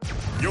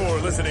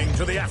You're listening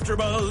to the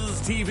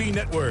AfterBuzz TV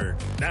Network,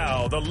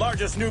 now the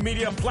largest new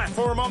media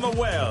platform on the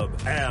web,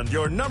 and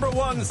your number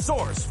one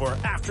source for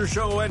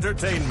after-show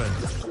entertainment.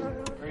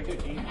 Very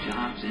good, Chief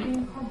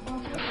Johnson.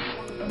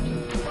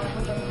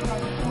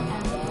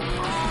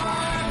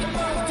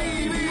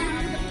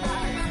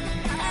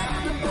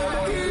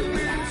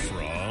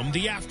 From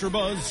the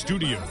AfterBuzz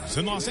Studios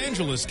in Los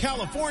Angeles,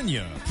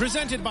 California,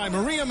 presented by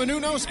Maria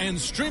Menounos and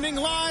streaming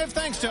live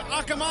thanks to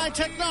Akamai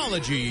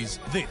Technologies.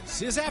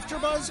 This is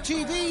AfterBuzz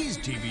TV's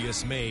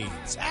Devious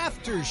Maids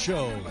After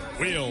Show.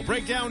 We'll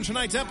break down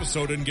tonight's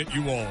episode and get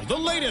you all the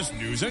latest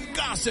news and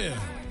gossip.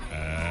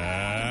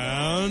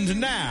 And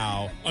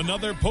now,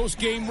 another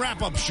post-game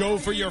wrap-up show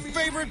for your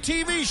favorite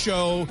TV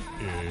show.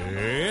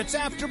 It's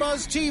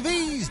AfterBuzz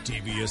TV's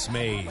Devious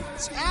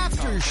Maids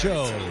After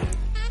Show.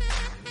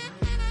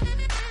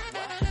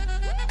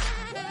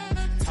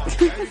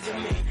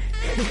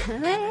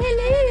 Hello.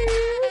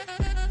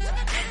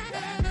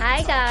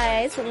 Hi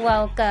guys,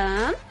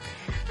 welcome.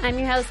 I'm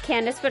your host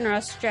Candace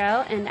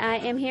Benrostro, and I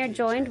am here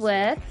joined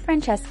with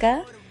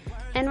Francesca,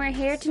 and we're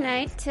here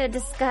tonight to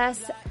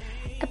discuss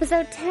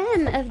episode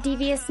 10 of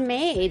Devious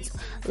Maids,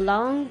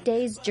 Long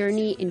Day's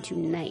Journey into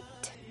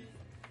Night,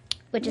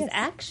 which is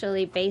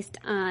actually based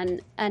on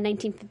a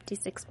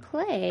 1956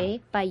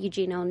 play by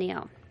Eugene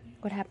O'Neill.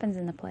 what happens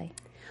in the play?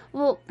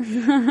 Well,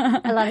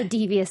 a lot of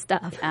devious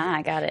stuff.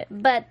 I got it.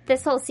 But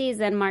this whole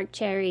season, Mark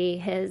Cherry,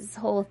 his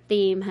whole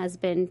theme has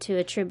been to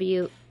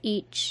attribute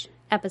each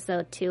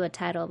episode to a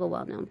title of a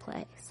well-known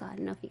play. So I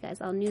don't know if you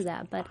guys all knew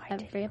that, but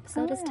every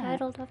episode is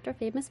titled after a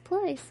famous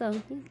play.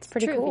 So it's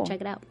pretty true. cool. You check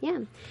it out. Yeah.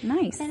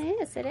 Nice. It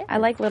is. I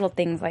like little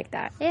things like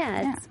that.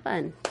 Yeah, it's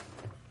fun.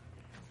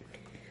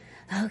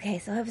 Okay,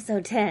 so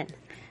episode 10.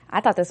 I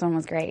thought this one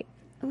was great.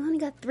 We only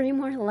got 3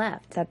 more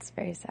left. That's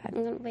very sad.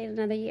 I'm going to wait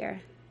another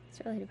year.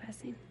 It's really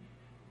depressing.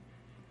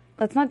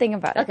 Let's not think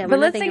about it. Okay, but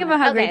let's think about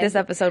how great this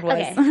episode was.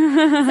 Okay. So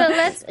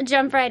let's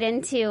jump right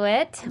into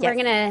it. Yes. We're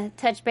going to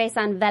touch base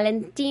on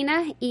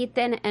Valentina,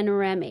 Ethan, and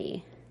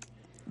Remy.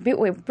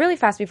 Wait, really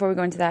fast before we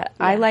go into that,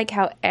 I like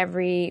how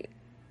every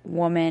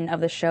woman of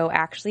the show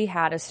actually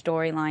had a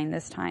storyline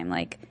this time.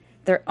 Like,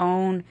 their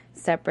own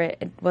separate.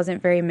 It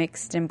wasn't very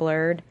mixed and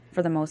blurred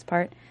for the most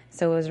part.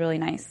 So it was really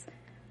nice.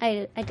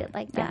 I did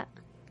like that.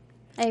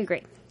 I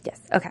agree.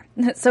 Yes. Okay.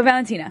 So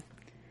Valentina.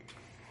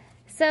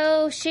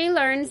 So she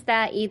learns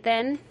that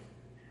Ethan,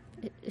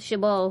 she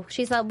saw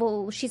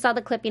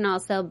the clipping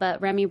also, but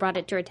Remy brought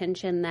it to her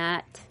attention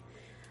that,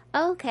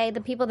 okay,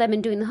 the people that have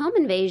been doing the home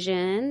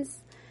invasions.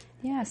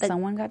 Yeah,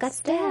 someone got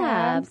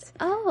stabbed.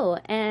 Oh,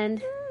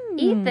 and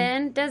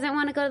Ethan doesn't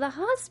want to go to the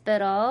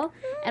hospital,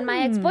 and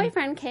my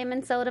ex-boyfriend came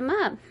and sewed him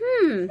up.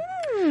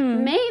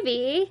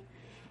 Maybe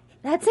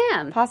that's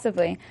him.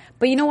 Possibly.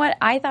 But you know what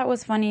I thought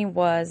was funny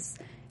was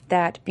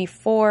that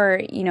before,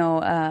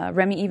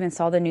 Remy even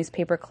saw the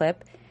newspaper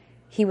clip,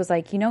 he was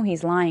like,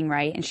 he's lying,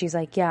 right? And she's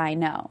like, yeah, I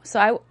know.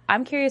 So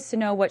I'm curious to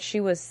know what she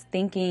was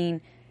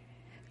thinking.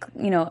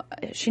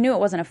 She knew it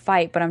wasn't a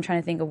fight, but I'm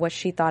trying to think of what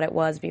she thought it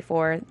was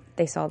before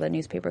they saw the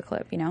newspaper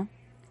clip,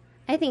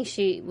 I think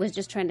she was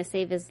just trying to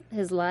save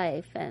his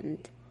life, and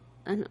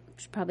I don't know,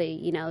 she probably,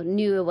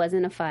 knew it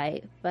wasn't a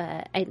fight,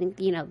 but I think,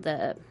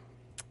 the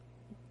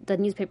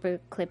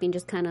newspaper clipping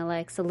just kind of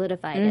like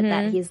solidified it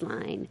that he's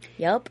lying.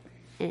 Yep.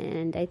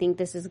 And I think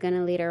this is going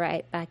to lead her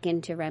right back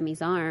into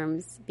Remy's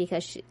arms,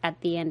 because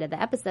at the end of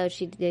the episode,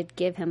 she did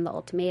give him the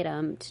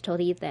ultimatum. She told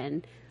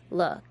Ethan,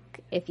 look,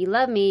 if you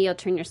love me, you'll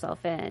turn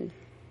yourself in.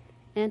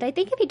 And I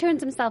think if he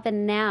turns himself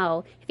in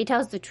now, if he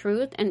tells the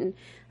truth, and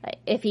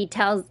if he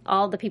tells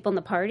all the people in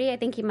the party, I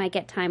think he might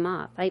get time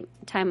off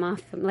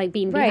from like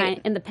being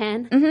behind in the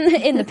pen.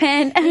 In the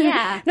pen.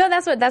 Yeah. No,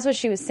 that's what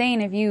she was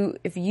saying.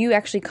 If you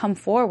actually come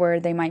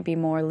forward, they might be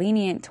more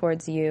lenient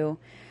towards you.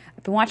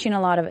 I've been watching a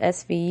lot of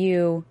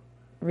SVU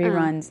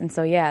reruns, and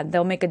so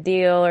they'll make a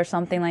deal or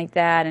something like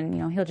that,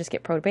 and he'll just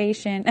get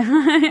probation.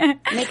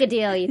 Make a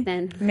deal,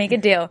 Ethan. Make a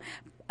deal.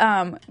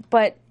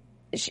 But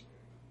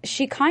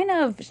she kind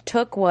of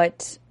took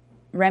what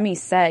Remy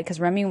said, because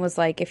Remy was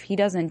like, if he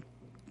doesn't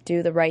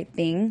do the right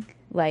thing,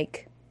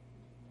 like,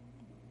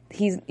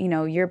 he's,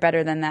 you're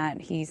better than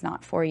that. He's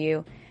not for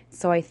you.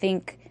 So I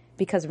think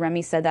because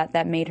Remy said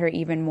that made her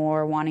even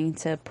more wanting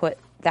to put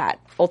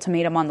that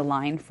ultimatum on the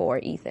line for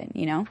Ethan,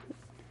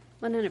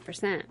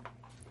 100%.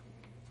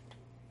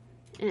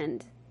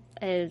 And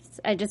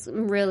I just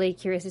am really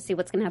curious to see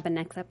what's going to happen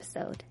next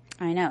episode.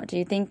 I know. Do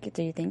you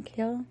think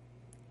he'll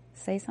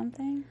say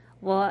something?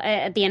 Well,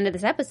 at the end of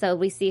this episode,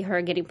 we see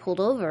her getting pulled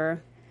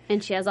over,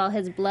 and she has all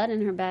his blood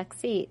in her back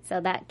seat,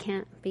 so that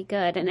can't be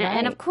good.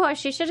 And of course,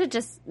 she should have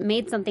just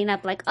made something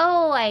up, like,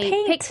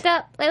 picked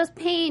up, it was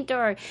paint,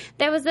 or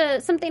there was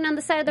something on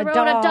the side of the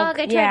road, a dog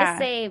I tried to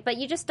save. But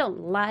you just don't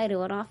lie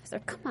to an officer.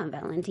 Come on,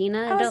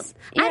 Valentina.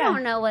 I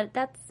don't know what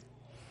that's.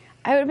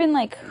 I would have been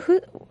like,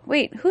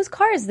 whose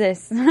car is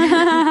this?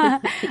 I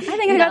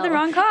think I got the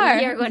wrong car.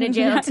 You're going to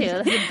jail, too.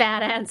 That's a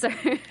bad answer.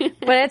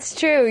 But it's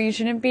true. You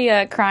shouldn't be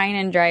crying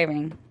and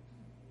driving,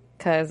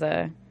 because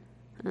you're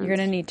going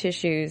to need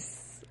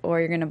tissues, or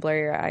you're going to blur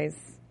your eyes.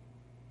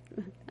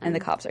 And the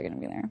cops are going to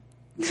be there.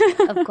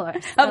 Of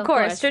course. Of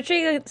course.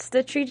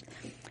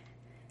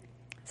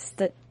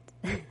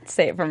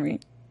 Say it for me.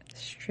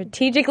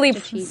 Strategically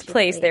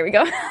placed. There we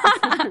go.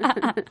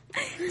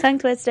 Tongue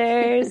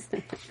twisters.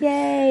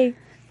 Yay.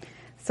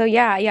 So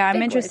yeah, I'm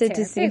Big interested words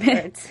to see. here.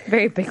 Big words.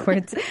 Very big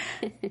words.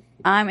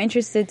 I'm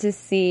interested to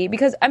see,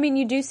 because I mean,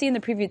 you do see in the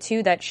preview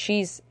too that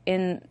she's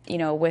in,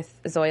 with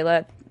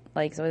Zoila.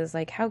 Like, Zoila's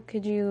like, how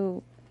could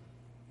you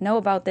know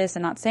about this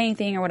and not say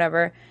anything or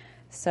whatever?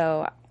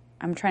 So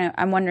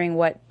I'm wondering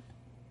what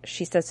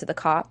she says to the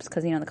cops,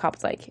 because the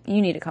cops like,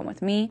 you need to come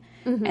with me,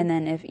 and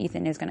then if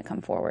Ethan is going to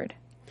come forward.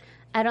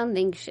 I don't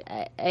think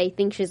I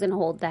think she's going to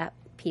hold that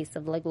piece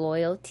of like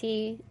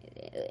loyalty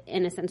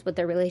in a sense with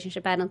their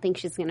relationship. I don't think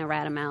she's going to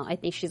rat him out. I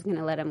think she's going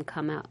to let him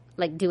come out,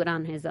 like do it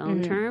on his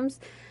own terms.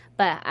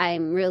 But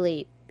I'm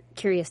really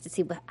curious to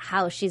see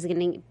how she's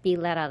going to be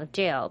let out of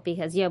jail,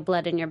 because you have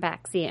blood in your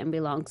backseat and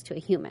belongs to a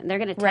human. They're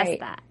going to test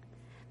that.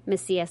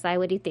 Miss CSI,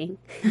 what do you think?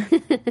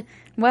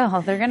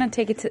 Well, they're going to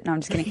take it to... No, I'm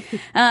just kidding.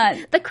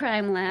 The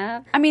crime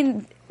lab. I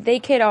mean, they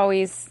could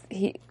always...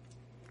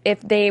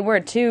 if they were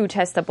to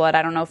test the blood,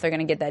 I don't know if they're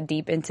going to get that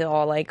deep into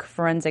all, like,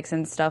 forensics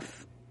and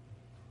stuff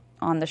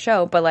on the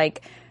show. But,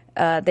 like,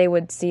 they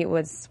would see it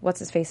was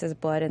what's-his-face's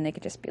blood, and they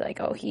could just be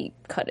like, oh, he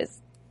cut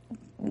his...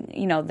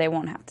 they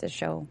won't have to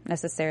show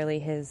necessarily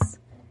his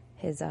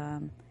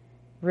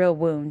real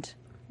wound.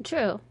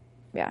 True.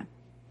 Yeah.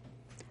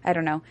 I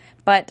don't know.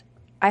 But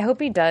I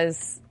hope he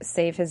does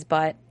save his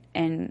butt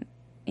and,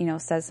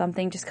 says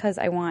something, just because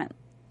I want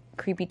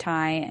Creepy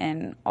Ty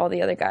and all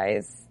the other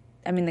guys,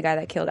 I mean the guy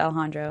that killed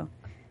Alejandro,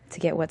 to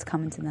get what's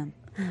coming to them.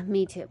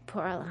 Me too.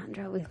 Poor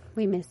Alejandro.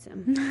 We miss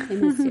him. We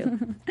miss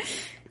you.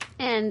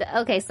 And,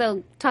 okay,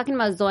 so talking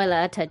about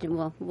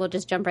Zoila, we'll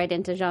just jump right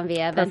into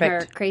Genevieve and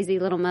her crazy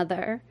little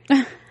mother.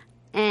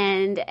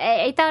 And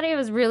I thought it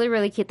was really,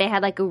 really cute. They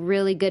had, like, a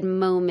really good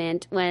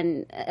moment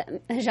when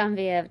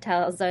Genevieve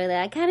tells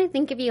Zoila, I kind of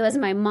think of you as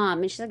my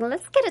mom. And she's like,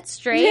 let's get it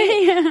straight.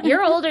 Yeah.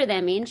 You're older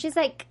than me. And she's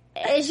like,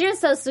 she was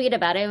so sweet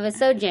about it. It was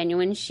so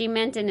genuine. She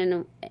meant it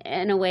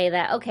in a way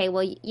that, okay,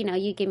 well,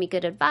 you give me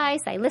good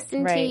advice. I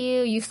listen to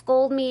you. You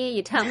scold me.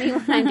 You tell me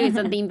when I'm doing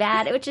something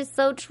bad, which is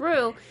so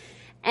true.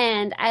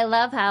 And I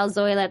love how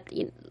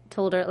Zoila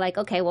told her, like,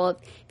 okay, well,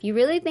 if you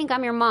really think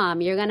I'm your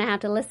mom, you're going to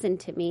have to listen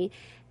to me.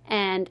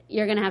 And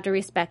you're going to have to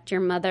respect your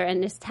mother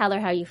and just tell her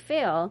how you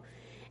feel.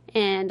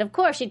 And, of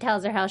course, she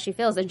tells her how she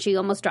feels, and she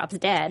almost drops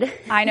dead.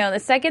 I know. The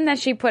second that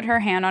she put her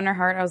hand on her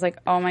heart, I was like,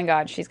 oh, my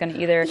God, she's going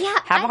to either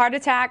have a heart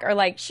attack or,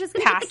 like,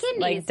 pass,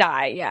 like,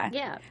 die.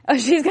 Yeah. Oh,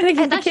 she's going to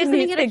get the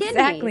kidneys.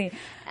 Exactly.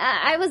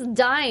 I was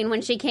dying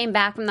when she came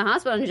back from the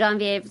hospital, and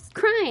Genevieve's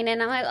crying.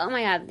 And I'm like, oh,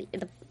 my God,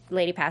 the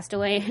lady passed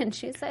away. And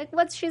she's like,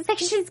 she's like,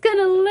 she's going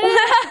to live.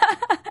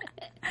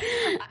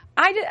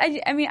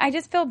 I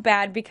just feel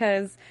bad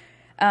because...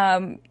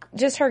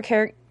 just her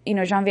character,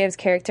 Genevieve's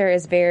character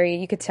is very,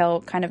 you could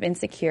tell, kind of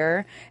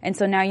insecure. And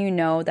so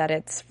now that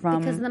it's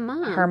from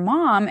her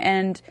mom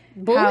and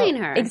bullying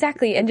her.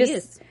 Exactly. And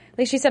just,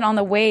 like she said,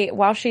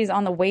 while she's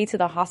on the way to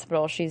the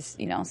hospital, she's,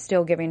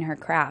 still giving her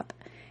crap.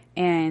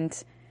 And,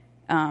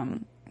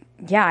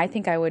 I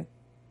think I would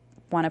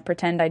want to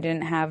pretend I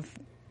didn't have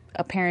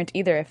a parent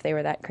either if they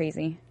were that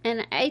crazy.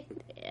 And I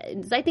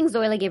think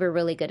Zoila gave her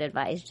really good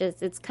advice.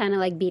 It's kind of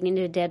like beating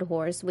a dead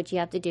horse. What you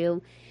have to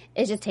do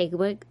is just take it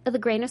with a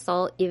grain of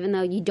salt, even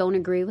though you don't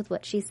agree with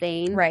what she's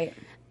saying. Right.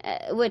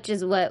 Which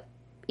is what,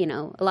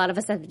 a lot of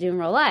us have to do in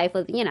real life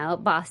with,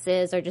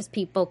 bosses or just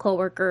people,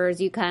 coworkers.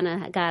 You kind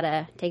of got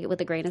to take it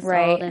with a grain of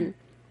salt and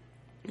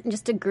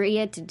just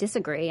agree to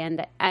disagree.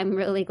 And I'm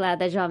really glad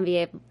that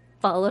Genevieve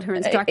followed her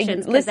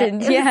instructions. It was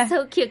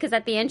so cute, because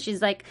at the end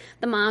she's like,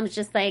 the mom's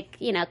just like,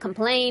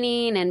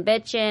 complaining and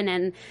bitching,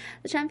 and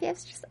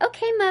Genevieve's just,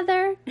 okay,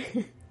 mother.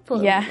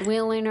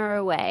 Wheeling her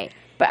away.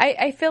 But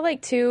I feel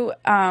like, too,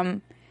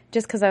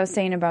 just because I was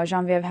saying about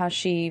Genevieve, how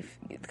she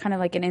kind of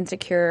like an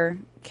insecure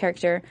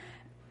character,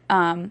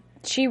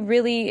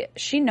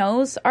 she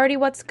knows already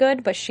what's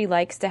good, but she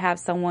likes to have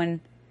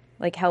someone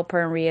like help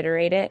her and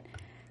reiterate it.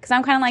 Because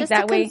I'm kind of like just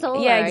that way.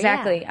 Yeah,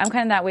 exactly. I'm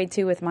kind of that way,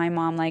 too, with my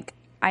mom. Like,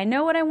 I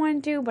know what I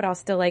want to do, but I'll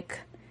still like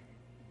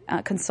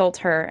consult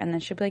her, and then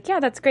she'll be like,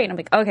 yeah, that's great. And I'm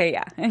like, okay,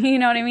 yeah. You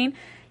know what I mean?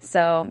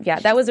 So, yeah,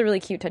 that was a really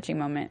cute, touching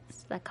moment.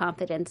 It's that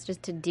confidence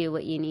just to do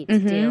what you need to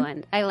do.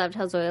 And I loved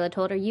how Zoila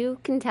told her, you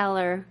can tell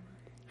her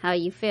how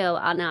you feel.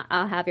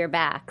 I'll have your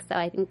back. So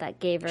I think that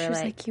gave her, she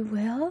was like, you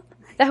will?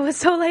 That was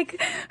so,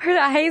 like, her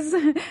eyes,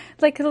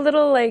 like a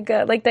little, like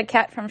the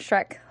cat from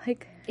Shrek.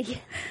 Like, yeah.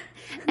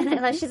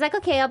 And she's like,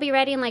 okay, I'll be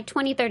ready in like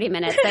 20, 30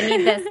 minutes. I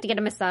need this to get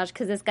a massage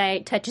because this guy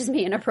touches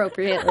me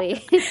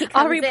inappropriately.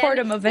 I'll report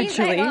him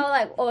eventually. He's like all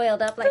like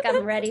oiled up, like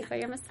I'm ready for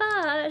your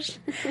massage.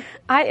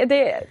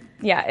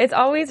 It's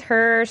always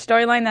her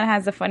storyline that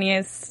has the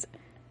funniest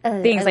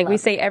things. Like we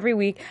say every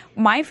week.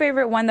 My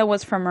favorite one, though,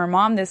 was from her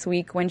mom this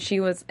week when she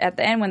was at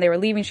the end when they were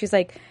leaving. She's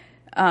like,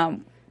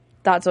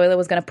 thought Zoila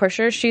was going to push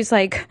her. She's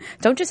like,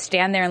 don't just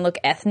stand there and look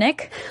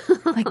ethnic.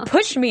 Like,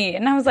 push me.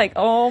 And I was like,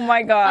 oh,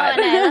 my God.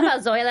 Oh, and I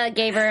love how Zoila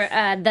gave her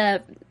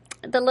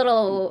the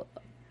little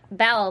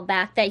bowel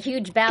back, that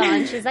huge bowel,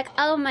 and she's like,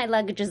 "Oh, my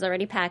luggage is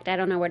already packed. I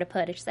don't know where to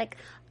put it." She's like,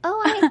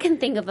 "Oh, I can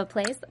think of a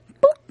place."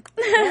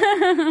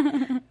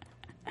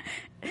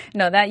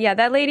 No,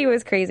 that lady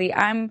was crazy.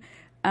 I'm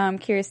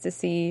curious to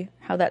see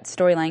how that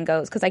storyline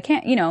goes because I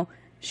can't,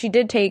 she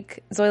did take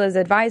Zoila's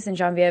advice, and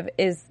Genevieve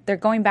they're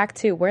going back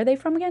to, where are they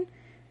from again?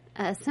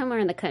 Somewhere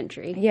in the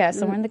country. Yeah,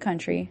 somewhere in the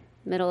country.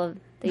 Middle of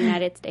the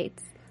United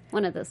States.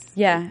 One of those.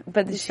 Yeah,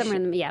 but somewhere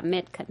in the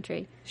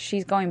mid-country.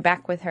 She's going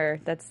back with her.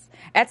 That's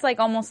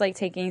like almost like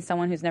taking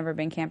someone who's never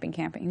been camping.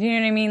 Do you know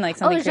what I mean? Like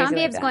something crazy Genevieve's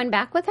like that. going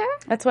back with her?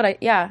 That's what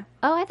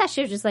Oh, I thought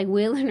she was just like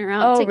wheeling her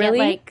out to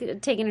really?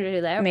 get taking her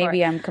to the airport.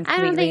 Maybe I'm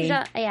completely.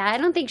 I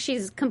don't think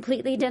she's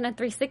completely done a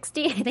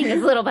 360. I think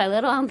it's little by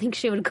little. I don't think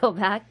she would go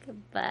back,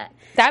 but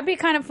that'd be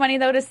kind of funny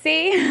though to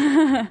see.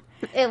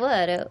 It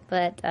would,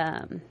 but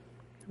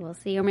we'll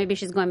see. Or maybe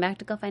she's going back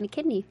to go find a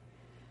kidney.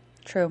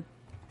 True.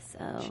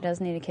 So she does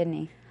need a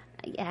kidney.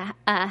 Yeah.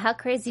 How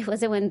crazy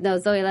was it when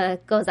Zoila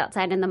goes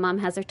outside and the mom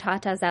has her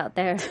tatas out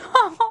there?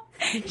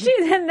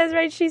 That's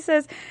right. She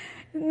says,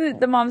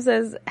 the mom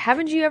says,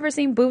 "Haven't you ever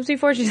seen boobs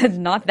before?" She says,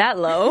 "Not that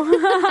low."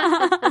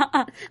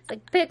 It's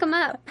like, pick them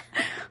up.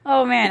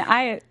 Oh,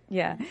 man.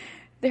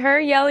 Her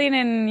yelling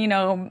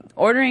and,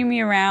 ordering me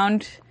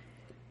around.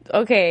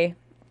 Okay.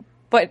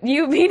 But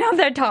you being out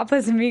there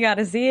topless and we got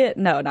to see it?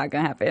 No, not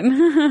going to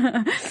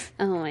happen.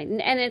 Oh,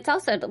 and it's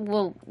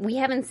also, we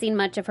haven't seen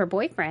much of her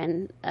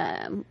boyfriend,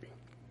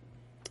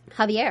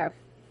 Javier.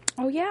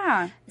 Oh,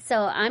 yeah.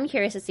 So I'm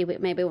curious to see,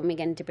 maybe when we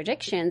get into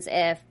predictions,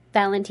 if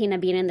Valentina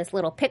being in this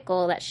little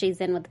pickle that she's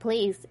in with the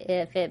police,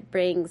 if it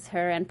brings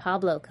her and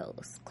Pablo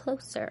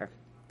closer.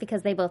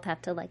 Because they both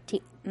have to,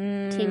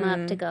 team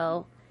up to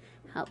go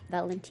help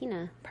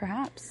Valentina.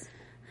 Perhaps.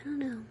 I don't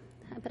know.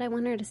 But I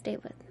want her to stay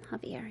with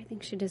Javier. I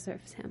think she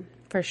deserves him.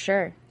 For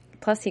sure.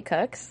 Plus he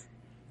cooks.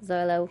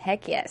 Zoilo.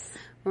 Heck yes.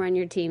 We're on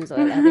your team,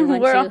 Zoila.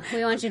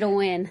 We want you to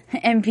win.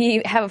 And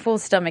have a full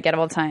stomach at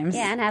all times.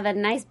 Yeah, and have a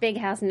nice big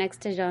house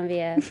next to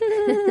Genevieve.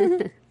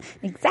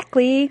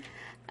 Exactly.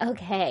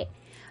 Okay,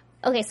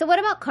 so what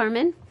about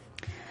Carmen?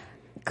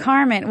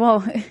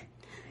 Well,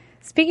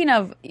 speaking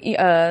of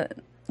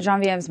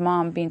Genevieve's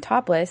mom being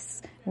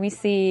topless, we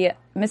see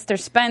Mr.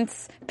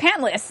 Spence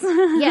pantless.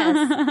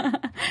 Yes.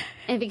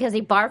 And because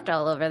he barfed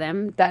all over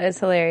them. That is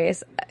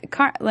hilarious.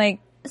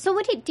 So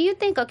do you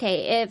think,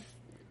 if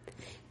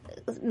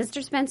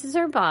Mr. Spence is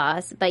her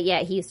boss, but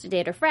yet he used to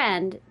date her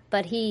friend,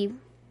 but he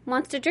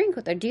wants to drink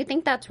with her, do you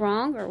think that's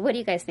wrong? Or what do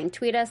you guys think?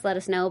 Tweet us, let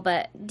us know.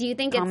 But do you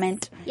think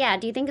Comment.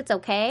 Do you think it's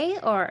okay?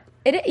 Or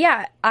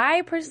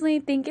I personally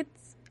think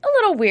it's a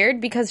little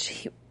weird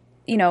because,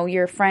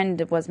 your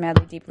friend was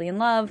madly, deeply in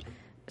love,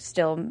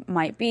 still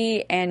might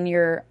be, and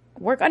you're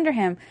work under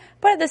him.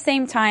 But at the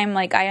same time,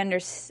 I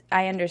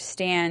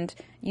understand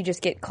you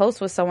just get close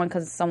with someone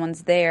because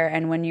someone's there,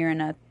 and when you're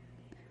in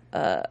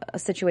a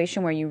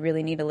situation where you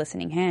really need a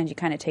listening hand, you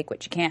kind of take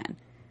what you can.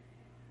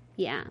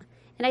 Yeah.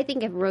 And I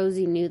think if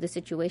Rosie knew the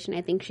situation,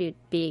 I think she'd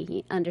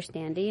be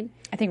understanding.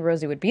 I think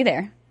Rosie would be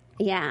there.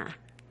 Yeah.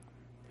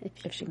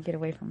 If she can get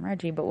away from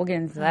Reggie, but we'll get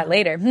into that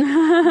later.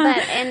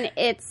 And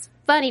it's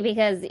funny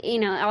because,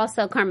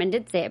 also Carmen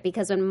did say it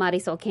because when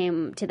Marisol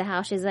came to the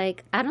house, she's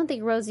like, I don't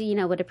think Rosie,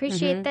 would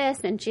appreciate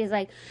this. And she's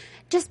like,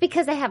 just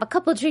because I have a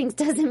couple drinks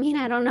doesn't mean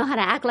I don't know how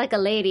to act like a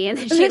lady. And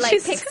then she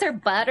picks her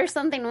butt or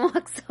something and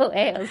walks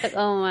away. I was like,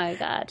 oh my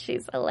God,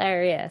 she's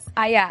hilarious.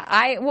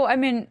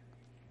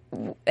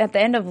 At the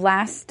end of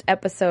last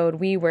episode,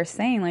 we were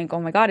saying oh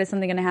my God, is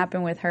something going to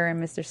happen with her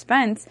and Mr.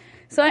 Spence?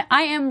 So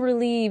I am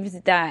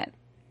relieved that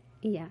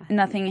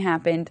nothing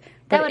happened.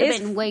 But that would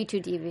have been way too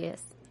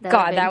devious.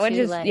 That would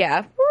just,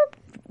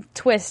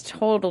 twist,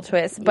 total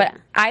twist. But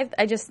I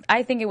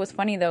think it was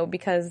funny though,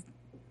 because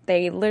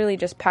they literally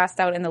just passed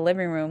out in the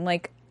living room.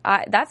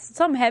 That's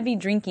some heavy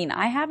drinking.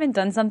 I haven't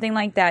done something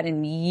like that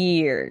in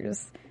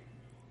years.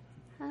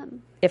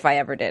 If I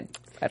ever did.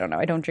 I don't know.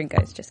 I don't drink,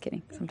 guys. Just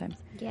kidding. Sometimes.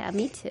 Yeah,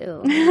 me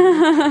too. But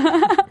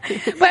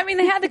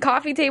they had the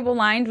coffee table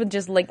lined with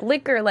just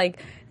liquor.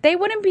 They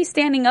wouldn't be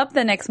standing up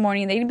the next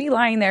morning. They'd be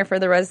lying there for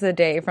the rest of the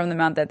day from the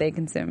amount that they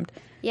consumed.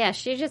 Yeah,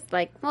 she just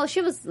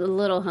she was a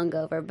little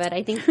hungover, but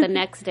I think the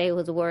next day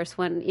was worse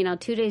when,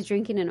 2 days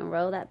drinking in a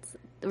row, that's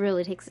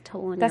really takes a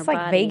toll on your body. That's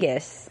like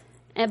Vegas.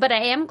 But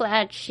I am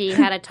glad she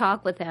had a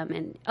talk with him.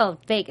 And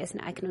Vegas.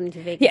 No, I can only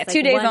do Vegas. Yeah,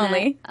 2 days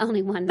only.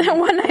 Only one night.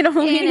 One night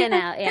only. In and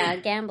out. Yeah,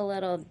 gamble a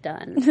little,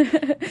 done.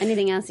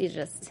 Anything else,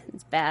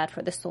 it's bad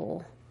for the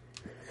soul.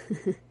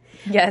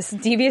 Yes,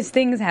 devious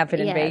things happen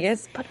in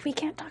Vegas, but we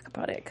can't talk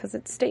about it because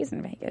it stays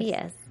in Vegas.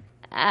 Yes.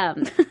 I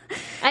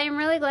am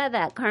really glad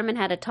that Carmen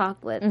had a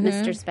talk with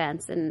Mr.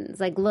 Spence, and it's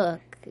look,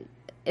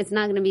 it's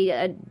not going to be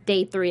a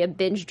day 3 of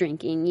binge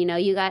drinking.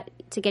 You got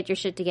to get your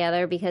shit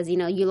together because,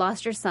 you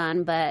lost your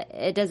son, but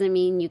it doesn't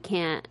mean you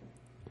can't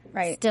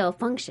still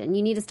function.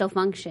 You need to still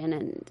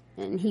function.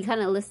 And he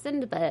kind of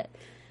listened, but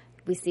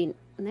we see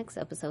next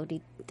episode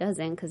he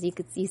doesn't because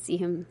you see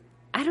him.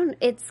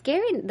 It's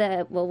scary.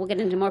 We'll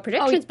get into more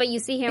predictions, but you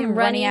see him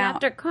running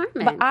after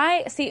Carmen. But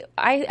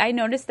I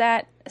noticed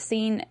that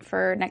scene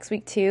for next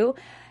week too.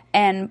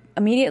 And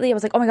immediately I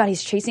was like, oh my God,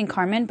 he's chasing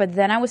Carmen. But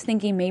then I was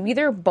thinking maybe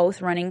they're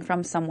both running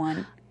from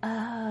someone.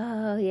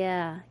 Oh,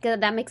 yeah.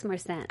 That makes more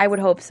sense. I would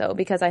hope so,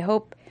 because I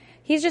hope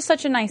he's just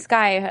such a nice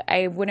guy.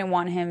 I wouldn't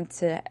want him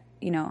to,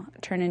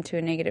 turn into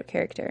a negative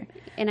character.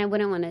 And I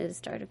wouldn't want to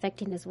start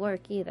affecting his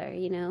work either,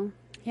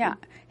 Yeah.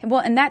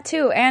 Well, and that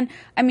too. And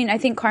I mean, I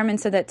think Carmen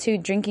said that too.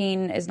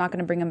 Drinking is not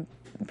going to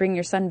bring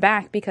your son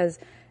back, because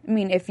I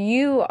mean, if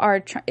you're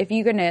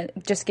going to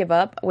just give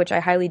up, which I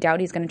highly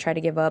doubt he's going to try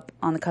to give up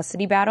on the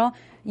custody battle,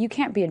 you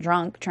can't be a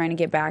drunk trying to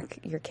get back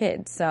your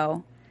kids.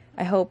 So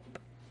I hope,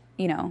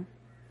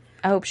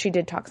 she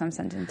did talk some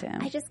sense into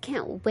him. I just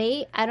can't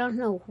wait. I don't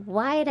know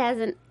why it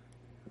hasn't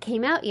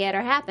came out yet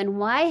or happened.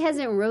 Why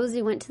hasn't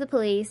Rosie went to the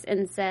police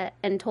and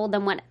told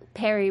them what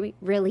Perry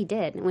really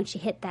did when she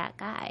hit that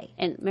guy?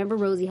 And remember,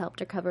 Rosie helped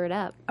her cover it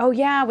up. Oh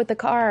yeah, with the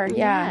car.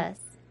 Yeah. Yes.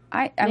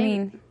 I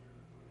mean,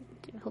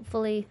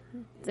 hopefully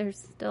there's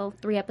still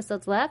 3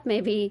 episodes left,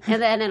 maybe,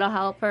 and then it'll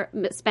help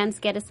Spence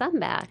get his son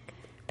back.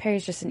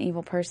 Perry's just an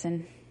evil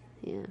person.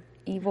 Yeah.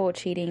 Evil,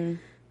 cheating,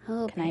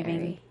 conniving.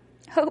 Perry.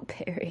 Oh,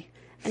 Perry.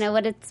 And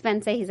what did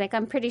Spence say? He's like,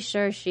 I'm pretty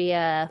sure she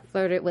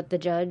flirted with the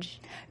judge.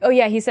 Oh,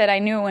 yeah, he said, I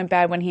knew it went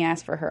bad when he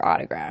asked for her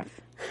autograph.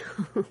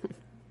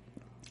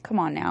 Come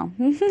on now.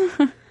 Poor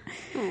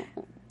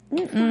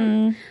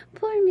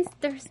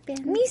Mr. Spence.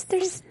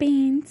 Mr.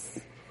 Spence.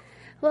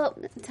 Well,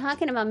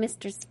 talking about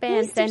Mr.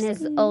 Spence and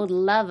his old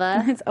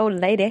lover. His old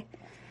lady.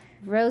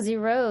 Rosie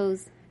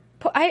Rose.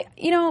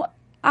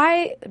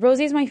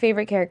 Rosie's my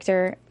favorite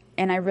character,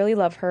 and I really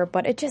love her,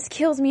 but it just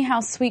kills me how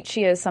sweet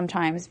she is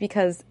sometimes,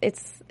 because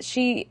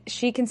she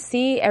can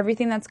see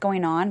everything that's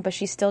going on, but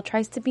she still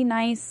tries to be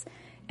nice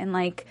and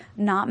like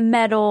not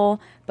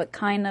meddle, but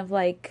kind of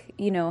like,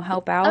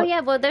 help out. Oh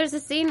yeah, well there's a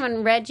scene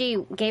when Reggie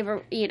gave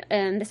her,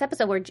 in this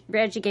episode where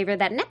Reggie gave her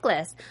that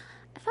necklace.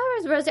 If I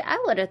was Rosie,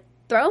 I would have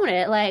thrown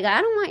it. Like, I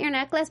don't want your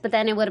necklace, but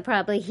then it would have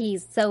probably,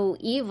 he's so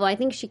evil. I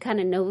think she kind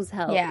of knows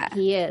how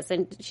he is,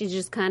 and she's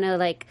just kind of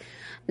like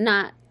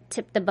not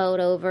tip the boat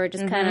over,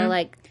 just kind of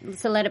like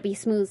to let it be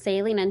smooth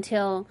sailing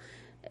until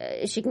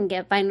she can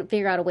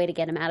figure out a way to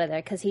get him out of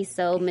there, because he's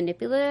so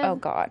manipulative. Oh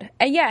God.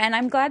 And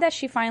I'm glad that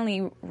she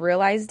finally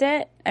realized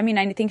it. I mean,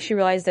 I think she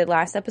realized it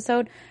last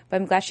episode, but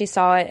I'm glad she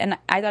saw it. And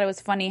I thought it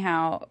was funny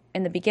how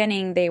in the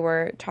beginning they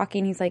were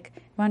talking. He's like,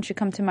 why don't you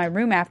come to my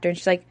room after? And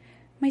she's like,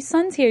 my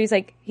son's here. He's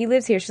like, he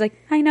lives here. She's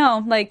like, I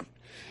know. Like,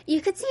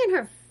 you could see in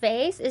her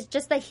face, it's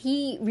just that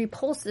he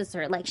repulses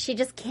her. Like, she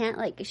just can't,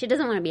 like, she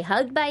doesn't want to be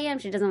hugged by him.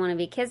 She doesn't want to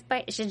be kissed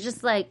by, she's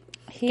just like,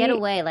 get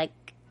away. Like,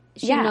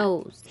 she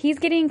knows. He's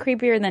getting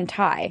creepier than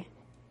Ty.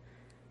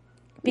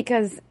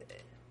 Because,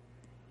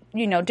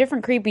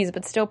 different creepies,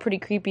 but still pretty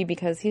creepy,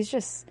 because he's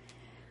just,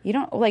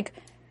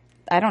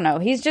 I don't know.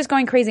 He's just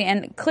going crazy.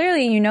 And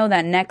clearly,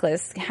 that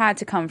necklace had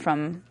to come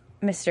from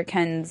Mr.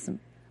 Ken's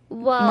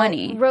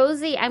money.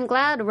 Rosie, I'm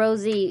glad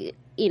Rosie,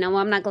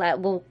 I'm not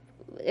glad,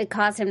 it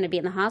caused him to be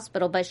in the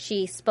hospital, but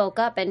she spoke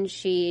up and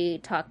she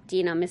talked to,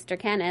 Mr.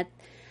 Kenneth.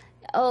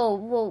 Oh,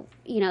 well,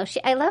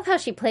 I love how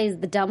she plays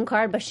the dumb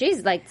card, but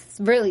she's, like,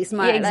 really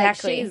smart. Yeah,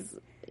 exactly.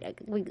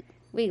 Like,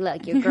 we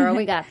like you, girl.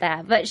 We got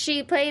that. But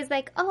she plays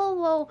like,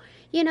 oh,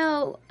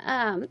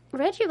 well,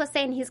 Reggie was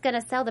saying he's going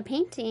to sell the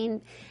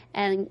painting.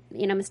 And,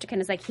 Mr.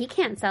 Kenneth's like, he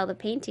can't sell the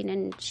painting.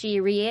 And she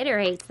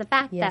reiterates the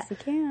fact that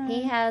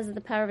he has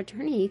the power of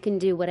attorney. He can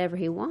do whatever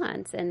he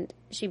wants. And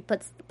she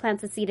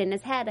plants a seed in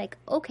his head, like,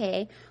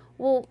 okay,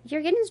 well,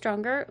 you're getting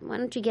stronger. Why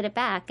don't you get it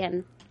back?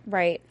 And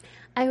right.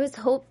 I was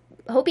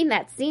hoping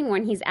that scene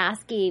when he's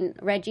asking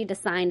Reggie to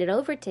sign it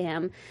over to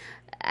him,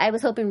 I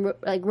was hoping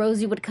like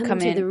Rosie would come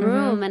into the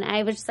room, and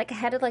I was just like, I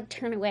had to like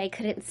turn away. I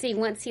couldn't see.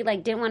 Once he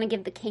like didn't want to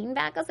give the cane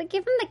back, I was like,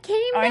 give him the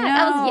cane back.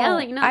 I was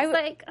yelling. I was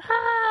like,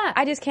 ah.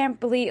 I just can't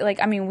believe,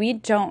 we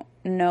don't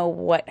know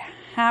what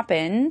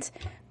happened,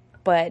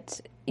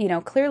 but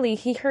clearly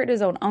he hurt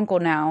his own uncle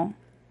now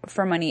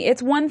for money.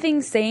 It's one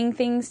thing saying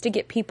things to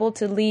get people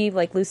to leave,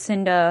 like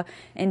Lucinda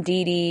and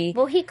Dee Dee.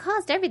 Well, he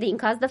caused everything. He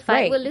caused the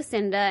fight with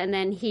Lucinda, and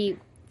then he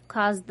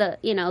caused that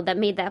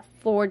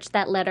forged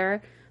that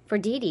letter for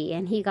Dee Dee,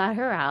 and he got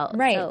her out.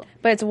 Right. So.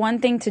 But it's one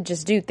thing to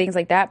just do things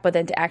like that, but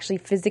then to actually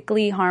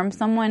physically harm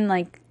someone,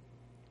 like,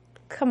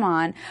 come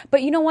on.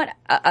 But you know what?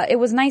 It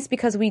was nice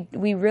because we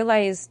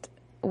realized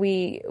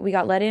we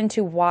got let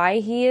into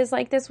why he is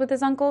like this with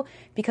his uncle,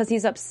 because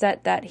he's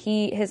upset that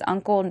his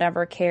uncle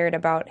never cared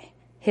about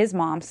his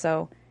mom,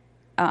 so,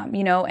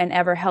 and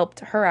ever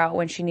helped her out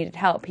when she needed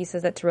help. He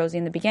says that to Rosie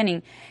in the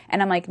beginning.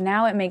 And I'm like,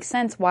 now it makes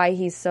sense why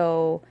he's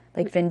so,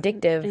 like,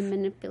 vindictive. And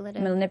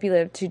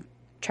manipulative to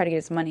try to get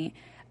his money.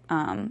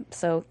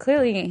 So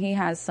clearly he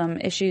has some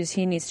issues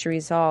he needs to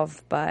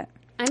resolve, but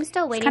I'm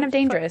still waiting. It's kind of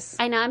dangerous.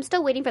 I know. I'm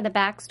still waiting for the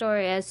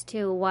backstory as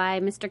to why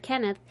Mr.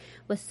 Kenneth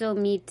was so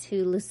mean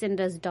to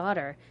Lucinda's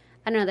daughter.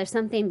 I don't know. There's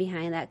something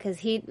behind that,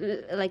 because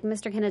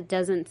Mr. Kenneth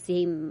doesn't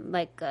seem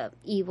like a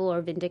evil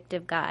or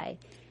vindictive guy,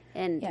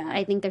 and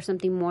I think there's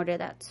something more to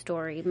that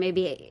story.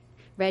 Maybe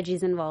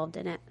Reggie's involved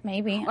in it.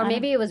 Maybe, or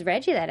maybe it was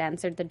Reggie that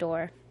answered the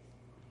door.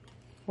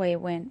 Wait,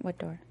 when? What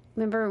door?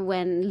 remember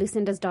when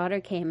Lucinda's daughter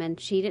came and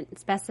she didn't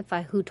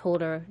specify who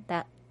told her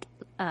that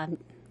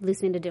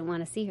Lucinda didn't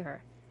want to see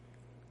her.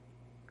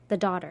 The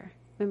daughter.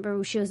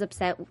 Remember, she was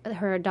upset with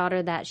her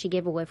daughter that she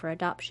gave away for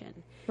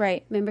adoption.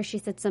 Right. Remember, she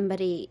said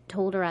somebody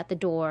told her at the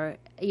door,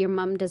 your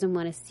mom doesn't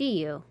want to see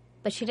you.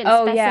 But she didn't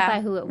specify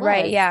who it was.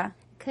 Right, yeah.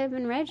 Could have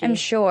been Reggie. I'm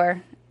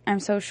sure.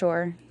 I'm so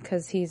sure,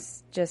 because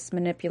he's just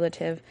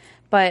manipulative.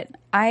 But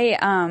I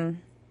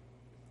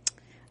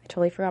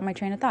totally forgot my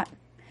train of thought.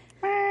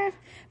 Well,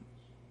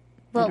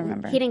 I don't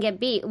remember. He didn't get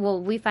beat.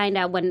 Well, we find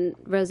out when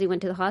Rosie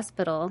went to the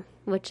hospital,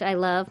 which I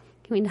love.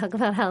 Can we talk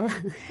about how...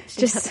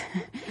 Just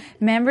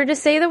remember to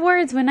say the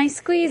words when I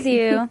squeeze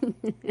you.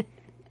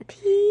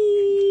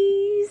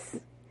 Please.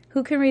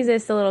 Who can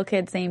resist a little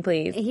kid saying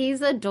please?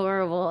 He's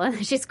adorable.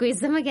 She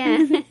squeezed him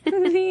again.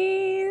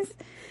 Please.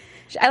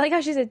 I like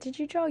how she said, did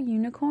you draw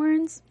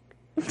unicorns?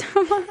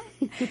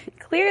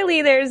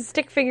 Clearly there's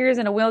stick figures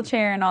and a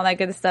wheelchair and all that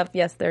good stuff.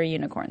 Yes, there are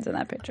unicorns in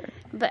that picture.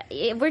 But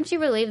weren't you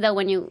relieved, though,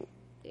 when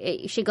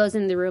she goes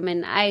in the room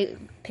and I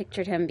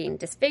pictured him being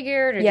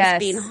disfigured or just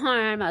being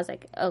harmed? I was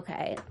like,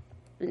 okay.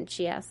 And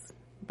she asked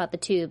about the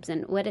tubes.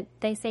 And what did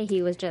they say?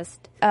 He was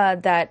just...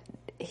 That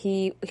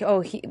they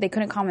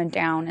couldn't calm him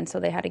down, and so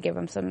they had to give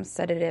him some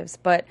sedatives.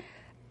 But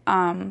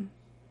now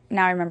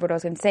I remember what I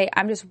was going to say.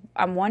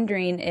 I'm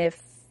wondering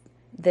if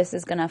this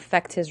is going to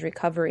affect his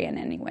recovery in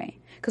any way.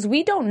 Because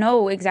we don't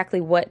know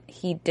exactly what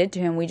he did to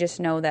him. We just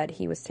know that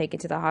he was taken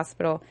to the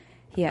hospital.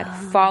 He had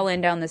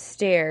fallen down the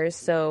stairs,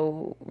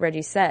 so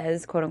Reggie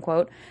says, quote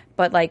unquote.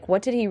 But, like,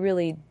 what did he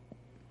really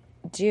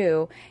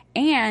do?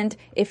 And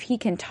if he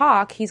can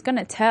talk, he's going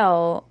to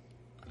tell,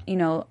 you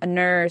know, a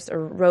nurse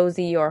or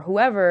Rosie or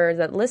whoever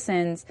that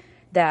listens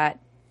that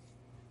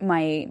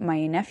my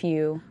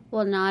nephew...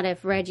 Well, not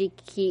if Reggie,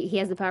 he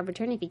has the power of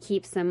attorney if he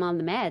keeps him on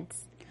the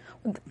meds.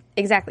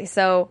 Exactly.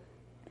 So,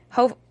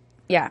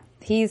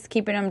 he's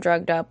keeping him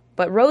drugged up.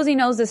 But Rosie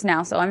knows this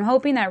now, so I'm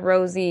hoping that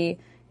Rosie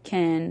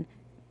can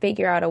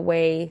figure out a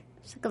way.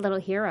 She's like a little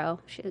hero.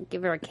 She'll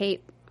give her a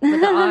cape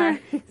with an R.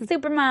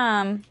 Super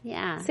mom.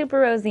 Yeah. Super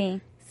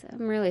Rosie. So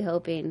I'm really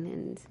hoping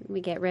and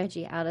we get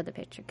Reggie out of the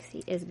picture because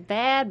he is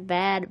bad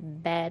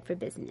for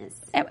business.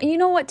 And you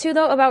know what, too,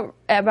 though,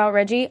 about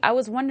Reggie? I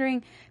was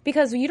wondering,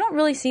 because you don't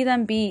really see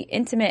them be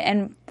intimate.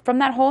 And from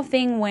that whole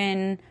thing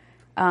when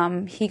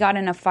he got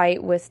in a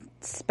fight with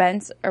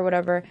Spence or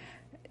whatever,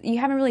 you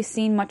haven't really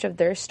seen much of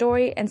their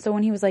story. And so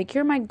when he was like,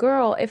 you're my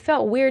girl, it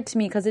felt weird to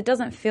me because it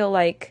doesn't feel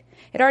like,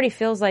 it already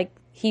feels like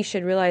he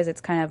should realize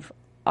it's kind of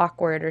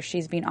awkward or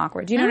she's being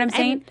awkward. Do you know what I'm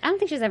saying? I don't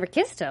think she's ever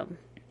kissed him.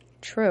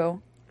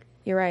 True.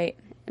 You're right.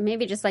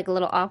 Maybe just like a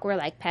little awkward,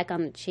 like peck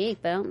on the cheek,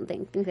 but I don't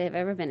think they've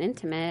ever been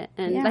intimate.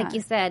 And like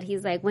you said,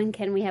 he's like, when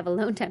can we have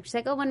alone time? She's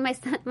like, oh,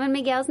 when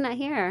Miguel's not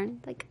here.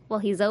 Like, well,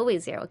 he's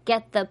always here.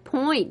 Get the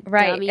point,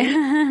 right?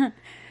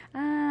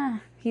 Dummy.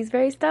 He's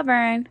very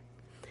stubborn.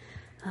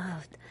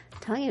 Oh,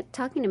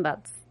 talking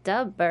about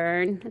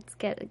stubborn, let's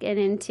get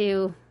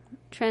into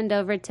trend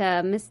over to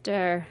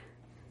Mr.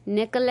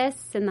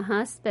 Nicholas in the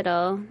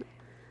hospital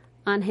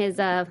on his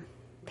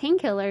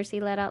painkillers. He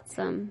let out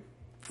some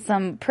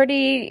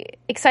pretty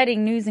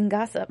exciting news and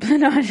gossip.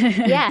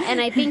 Yeah,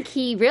 and I think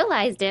he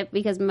realized it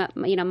because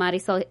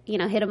Marisol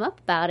hit him up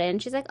about it,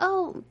 and she's like,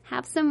 "Oh,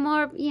 have some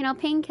more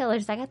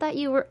painkillers." Like, I thought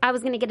I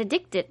was going to get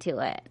addicted to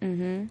it.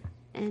 Mm-hmm.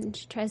 And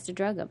she tries to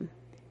drug him.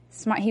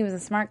 Smart. He was a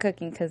smart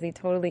cookie because he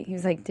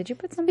was like, "Did you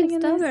put something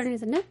in this?" And he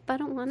said, "Nope, I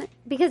don't want it,"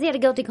 because he had a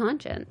guilty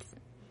conscience.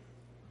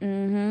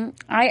 Mm-hmm.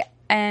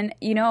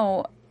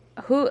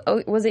 Who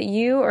was it?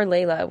 You or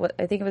Layla?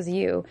 I think it was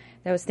you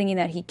that was thinking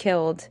that he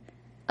killed.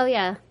 Oh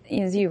yeah,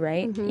 it was you,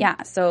 right? Mm-hmm.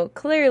 Yeah. So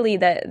clearly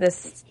that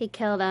he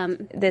killed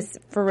this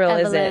for real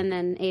Evelyn is it?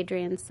 And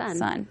Adrian's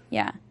son.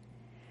 Yeah.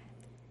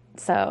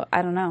 So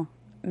I don't know.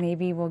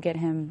 Maybe we'll get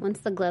him once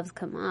the gloves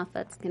come off.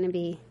 That's going to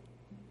be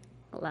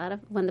a lot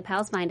of when the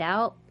pals find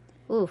out.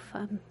 Oof,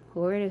 I'm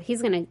worried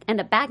he's going to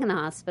end up back in the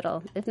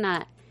hospital, if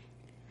not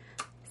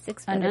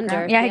 6 foot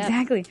under. Yeah,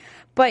 exactly.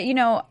 But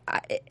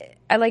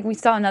I like we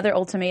saw another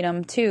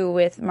ultimatum too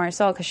with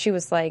Marisol because she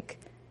was like,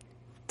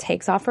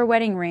 takes off her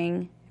wedding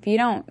ring. If you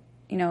don't,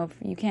 if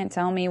you can't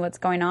tell me what's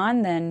going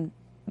on, then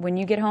when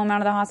you get home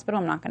out of the hospital,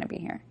 I'm not going to be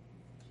here.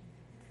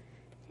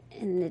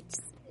 And it's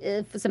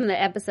some of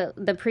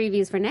the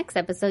previews for next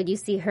episode, you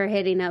see her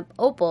hitting up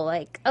Opal,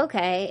 like,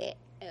 okay,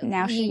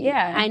 now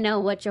I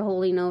know what you're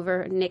holding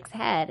over Nick's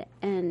head,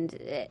 and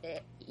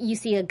you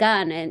see a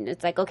gun, and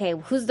it's like, okay,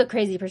 who's the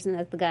crazy person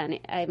that's the gun?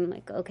 I'm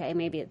like, okay,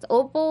 maybe it's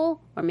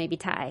Opal, or maybe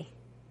Ty,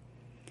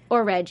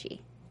 or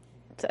Reggie.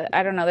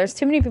 I don't know. There's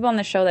too many people on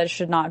the show that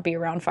should not be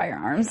around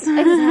firearms.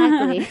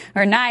 Exactly.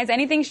 Or knives,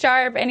 anything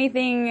sharp,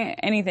 anything.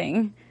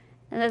 And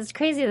that's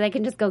crazy that I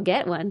can just go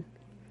get one.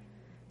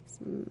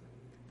 We're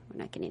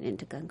not getting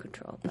into gun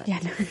control, but,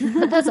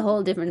 but that's a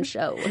whole different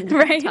show.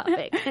 Right.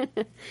 Topic.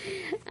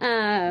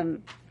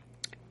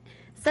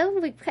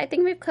 So I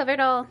think we've covered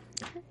all.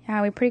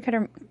 Yeah, we pretty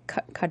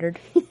cuttered.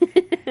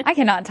 I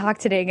cannot talk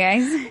today,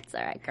 guys. It's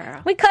all right,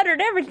 girl. We cuttered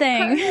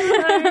everything. Do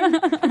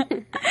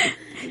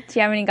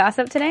you have any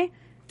gossip today?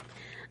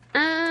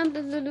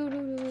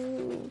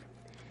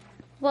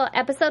 Well,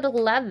 episode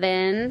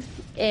 11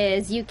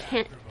 is You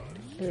Can't...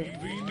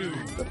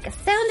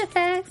 Sound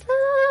effects.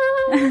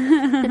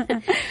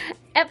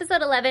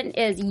 Episode 11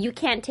 is You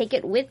Can't Take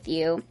It With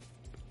You.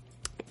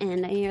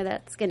 And I hear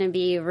that's going to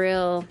be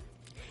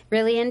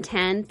really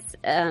intense.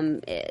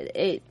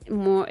 It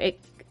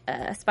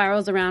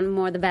spirals around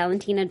more the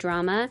Valentina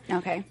drama.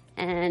 Okay.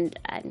 And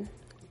I'm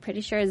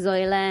pretty sure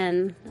Zoila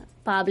and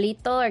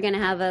Pablito are going to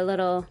have a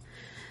little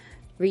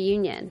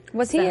reunion.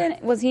 Was he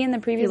in the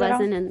previews He at all?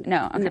 wasn't in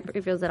No. the Okay.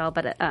 previews at all,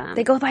 but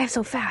They go by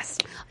so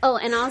fast. oh,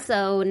 and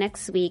also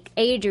next week,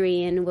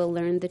 Adrian will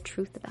learn the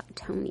truth about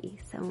Tony.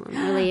 So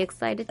I'm really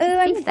excited to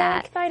I'm see so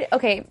that. excited.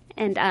 Okay.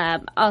 And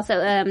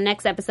also,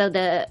 next episode,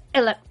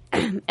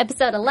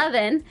 episode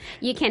 11,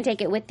 You Can't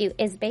Take It With You,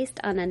 is based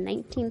on a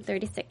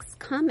 1936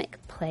 comic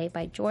play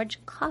by George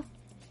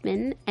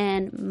Kaufman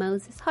and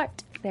Moses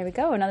Hart. There we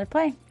go. Another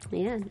play.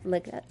 Yeah,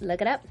 look it up.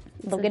 Look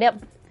it up.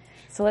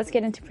 So let's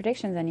get into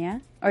predictions then, yeah?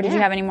 Or did Yeah.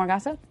 you have any more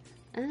gossip?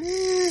 Some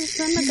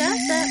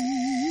gossip.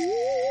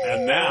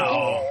 And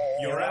now,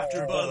 your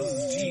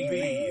AfterBuzz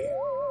TV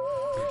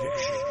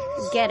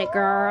predictions. Get it,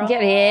 girl.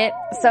 Get it.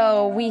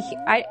 So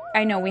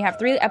I know we have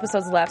 3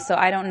 episodes left, so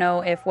I don't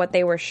know if what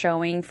they were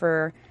showing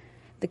for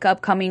the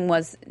upcoming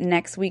was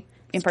next week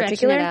in Stretching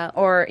particular, it out.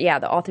 or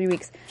all 3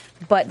 weeks.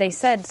 But they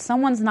said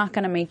someone's not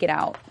going to make it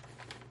out.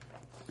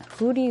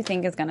 Who do you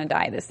think is going to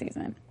die this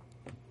season?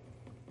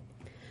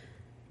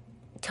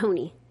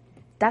 Tony.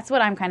 That's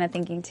what I'm kind of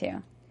thinking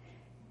too.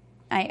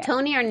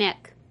 Tony or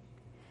Nick?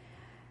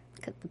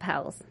 The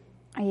pals.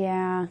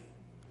 Yeah.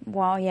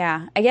 Well,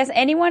 yeah. I guess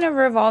anyone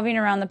revolving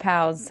around the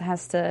pals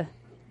has to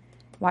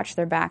watch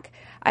their back.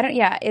 I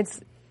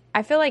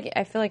feel like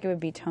it would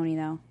be Tony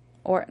though.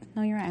 Or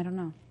no, you're right. I don't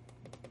know.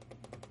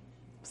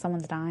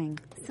 Someone's dying.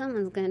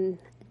 Someone's going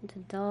to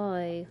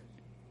die.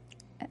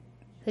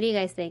 Who do you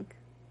guys think?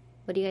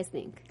 What do you guys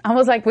think? I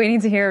was like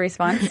waiting to hear a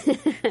response. Waiting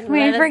for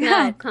Let us know.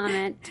 God.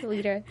 Comment,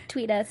 tweet us.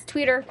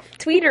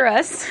 Tweeter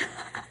us.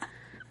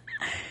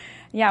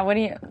 Yeah. What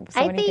do you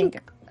think?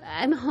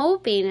 I'm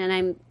hoping and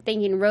I'm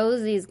thinking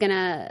Rosie's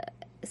gonna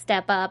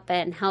step up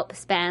and help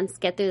Spence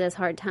get through this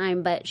hard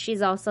time, but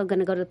she's also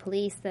gonna go to the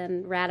police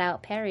and rat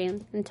out Perry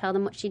and tell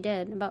them what she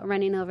did about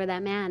running over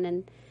that man.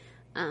 And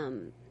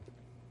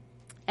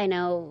I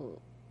know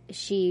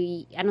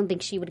I don't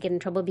think she would get in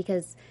trouble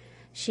because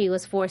she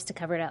was forced to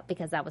cover it up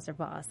because that was her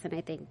boss. And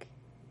I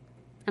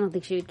don't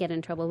think she would get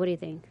in trouble. What do you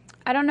think?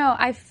 I don't know.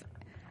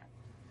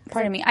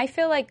 Pardon me. I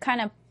feel like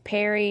kind of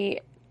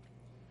Perry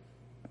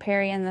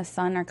and the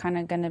son are kind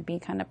of going to be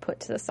kind of put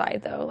to the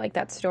side though, like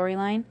that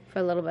storyline For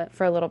a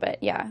little bit.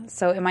 Yeah.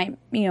 So it might,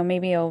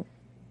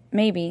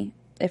 maybe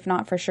if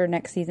not for sure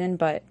next season,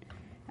 but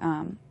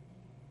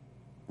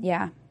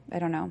yeah, I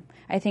don't know.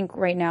 I think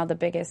right now the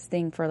biggest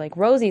thing for like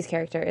Rosie's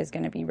character is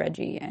going to be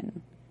Reggie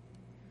and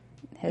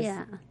his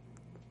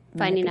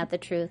finding out the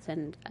truth.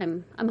 And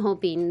I'm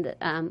hoping that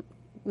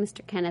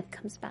Mr. Kenneth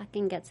comes back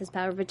and gets his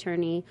power of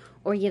attorney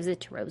or gives it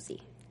to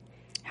Rosie.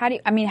 How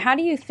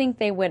do you think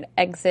they would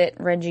exit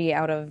Reggie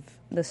out of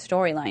the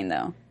storyline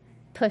though?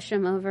 Push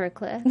him over a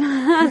cliff.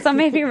 So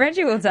maybe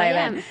Reggie will die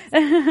then.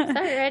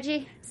 Sorry,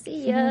 Reggie.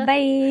 See ya.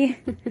 Bye.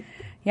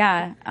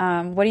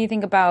 Yeah. What do you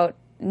think about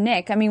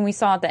Nick? I mean, we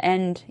saw at the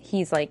end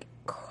he's like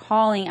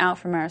calling out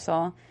for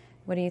Marisol.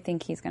 What do you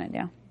think he's going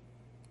to do?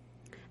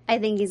 I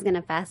think he's going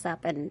to fess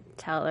up and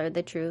tell her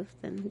the truth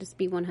and just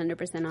be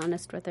 100%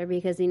 honest with her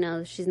because he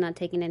knows she's not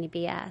taking any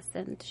BS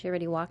and she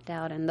already walked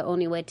out. And the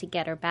only way to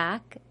get her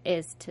back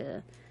is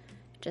to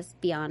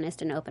just be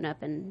honest and open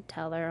up and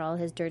tell her all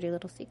his dirty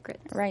little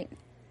secrets. Right.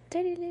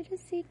 Dirty little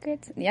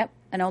secrets. Yep.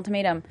 An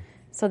ultimatum.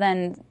 So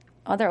then,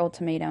 other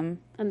ultimatum.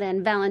 And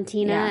then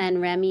Valentina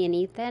and Remy and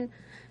Ethan.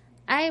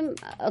 I'm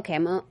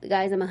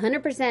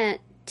 100%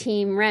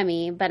 Team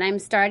Remy, but I'm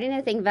starting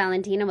to think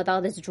Valentina, with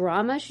all this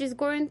drama she's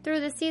going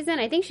through this season,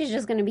 I think she's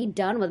just going to be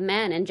done with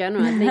men in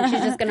general. I think she's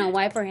just going to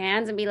wipe her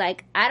hands and be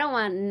like, I don't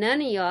want none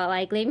of y'all.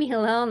 Like, leave me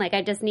alone. Like,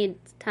 I just need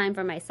time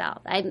for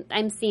myself.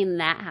 I'm seeing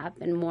that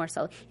happen more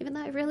so. Even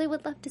though I really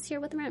would love to see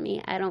her with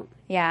Remy, I don't.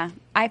 Yeah,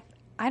 I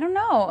don't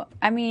know.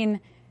 I mean,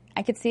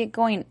 I could see it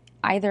going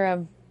either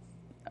of,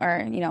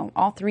 or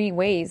all 3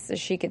 ways.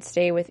 She could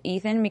stay with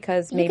Ethan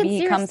because maybe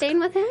he comes staying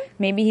with him.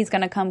 Maybe he's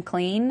going to come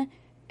clean.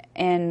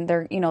 And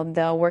they're,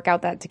 they'll work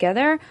out that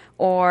together,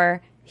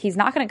 or he's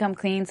not going to come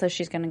clean, so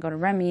she's going to go to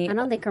Remy. I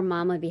don't think her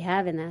mom would be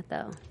having that,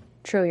 though.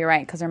 True, you're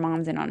right, because her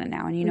mom's in on it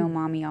now, and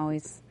mommy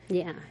always.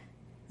 Yeah.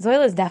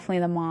 Zoila's definitely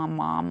the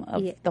mom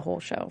of the whole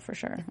show, for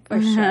sure. For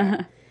sure.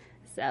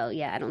 So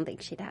yeah, I don't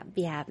think she'd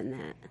be having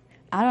that.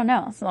 I don't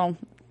know. So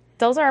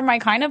those are my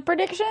kind of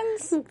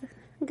predictions.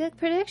 Good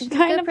predictions.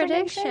 Good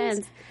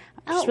predictions.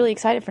 I'm just really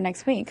excited for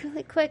next week.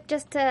 Really quick,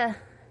 just to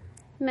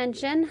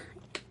mention.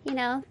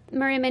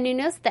 Maria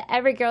Menounos, the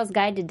Every Girl's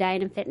Guide to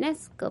Diet and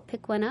Fitness. Go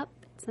pick one up.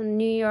 It's on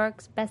New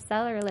York's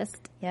bestseller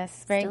list.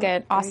 Yes, very Still good.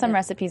 very Awesome good.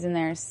 recipes in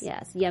there.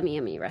 Yes,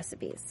 yummy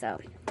recipes. So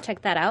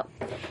check that out.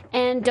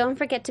 And don't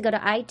forget to go to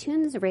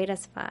iTunes, rate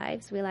us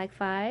 5s. We like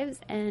 5s.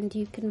 And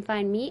you can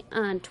find me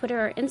on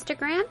Twitter or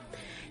Instagram,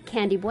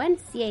 Candy Buen,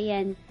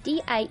 CandiBuen.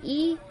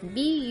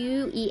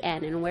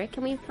 And where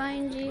can we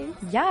find you?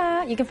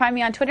 Yeah, you can find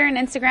me on Twitter and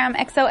Instagram,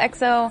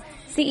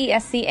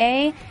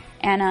 XOXOCESCA.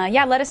 And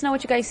let us know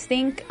what you guys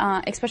think,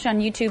 especially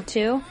on YouTube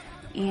too.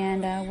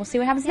 And we'll see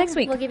what happens next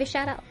week. We'll give you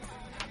shout outs.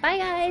 Bye,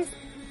 guys.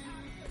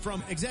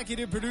 From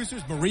executive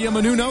producers Maria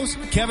Menounos,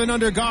 Kevin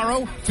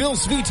Undergaro, Phil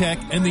Svitek,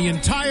 and the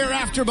entire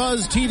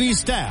AfterBuzz TV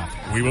staff,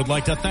 we would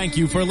like to thank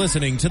you for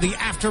listening to the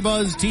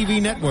AfterBuzz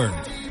TV network.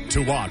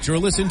 To watch or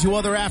listen to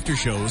other after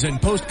shows and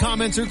post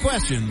comments or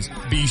questions,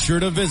 be sure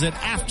to visit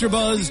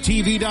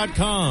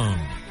AfterBuzzTV.com.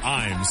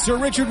 I'm Sir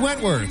Richard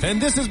Wentworth,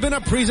 and this has been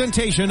a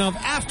presentation of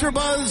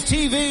AfterBuzz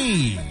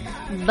TV.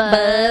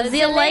 Buzz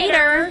you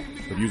later.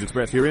 The views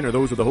expressed herein are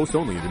those of the host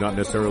only and do not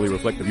necessarily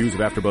reflect the views of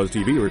AfterBuzz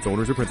TV or its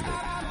owners or principals.